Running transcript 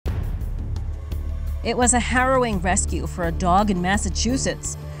It was a harrowing rescue for a dog in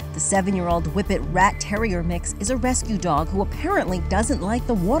Massachusetts. The 7-year-old Whippet Rat Terrier mix is a rescue dog who apparently doesn't like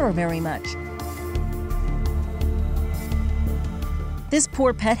the water very much. This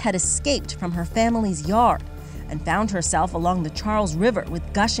poor pet had escaped from her family's yard and found herself along the Charles River with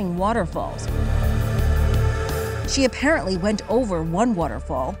gushing waterfalls. She apparently went over one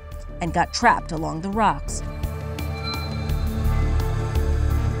waterfall and got trapped along the rocks.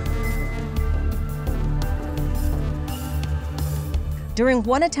 During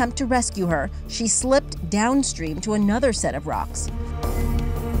one attempt to rescue her, she slipped downstream to another set of rocks.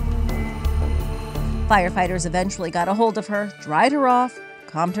 Firefighters eventually got a hold of her, dried her off,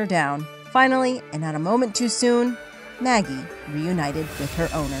 calmed her down. Finally, and not a moment too soon, Maggie reunited with her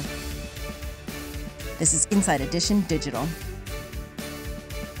owner. This is Inside Edition Digital.